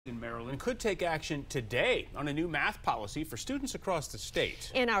In Maryland could take action today on a new math policy for students across the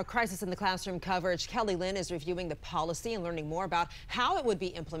state. In our Crisis in the Classroom coverage, Kelly Lynn is reviewing the policy and learning more about how it would be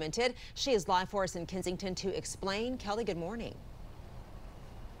implemented. She is live for us in Kensington to explain. Kelly, good morning.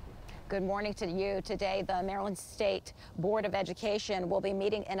 Good morning to you. Today, the Maryland State Board of Education will be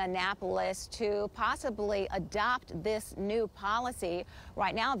meeting in Annapolis to possibly adopt this new policy.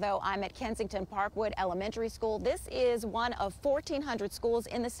 Right now, though, I'm at Kensington Parkwood Elementary School. This is one of 1,400 schools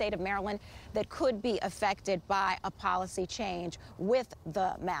in the state of Maryland that could be affected by a policy change with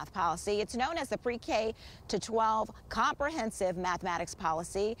the math policy. It's known as the Pre-K to 12 Comprehensive Mathematics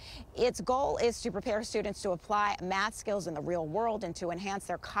Policy. Its goal is to prepare students to apply math skills in the real world and to enhance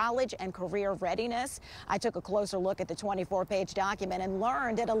their college and career readiness. I took a closer look at the 24-page document and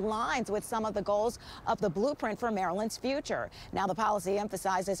learned it aligns with some of the goals of the blueprint for Maryland's future. Now, the policy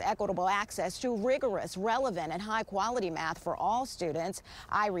emphasizes equitable access to rigorous, relevant, and high-quality math for all students.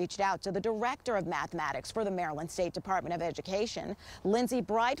 I reached out to the director of mathematics for the Maryland State Department of Education. Lindsay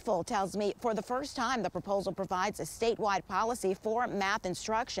Brightful tells me for the first time the proposal provides a statewide policy for math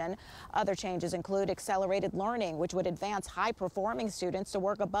instruction. Other changes include accelerated learning, which would advance high-performing students to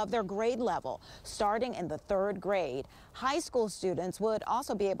work above their grade level, starting in the 3rd grade. High school students would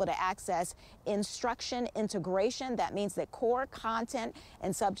also be able to access instruction integration. That means that core content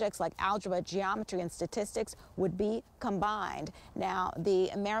and subjects like algebra, geometry, and statistics would be combined. Now,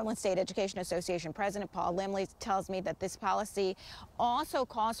 the Maryland State Education Association President Paul Limley tells me that this policy also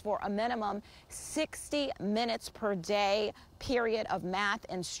calls for a minimum 60 minutes per day period of math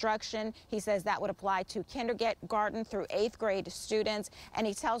instruction. He says that would apply to kindergarten through 8th grade students. And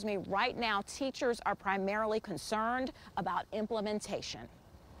he tells me right now teachers are primarily concerned about implementation.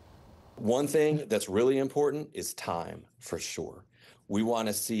 One thing that's really important is time, for sure. We want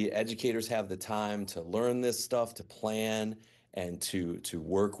to see educators have the time to learn this stuff, to plan, and to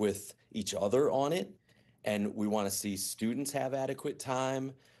work with each other on it. And we want to see students have adequate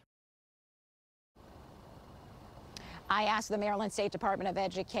time. I asked the Maryland State Department of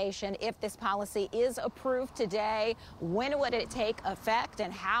Education if this policy is approved today, when would it take effect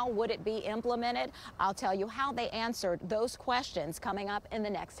and how would it be implemented? I'll tell you how they answered those questions coming up in the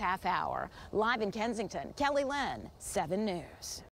next half hour. Live in Kensington, Kelly Lynn, 7 News.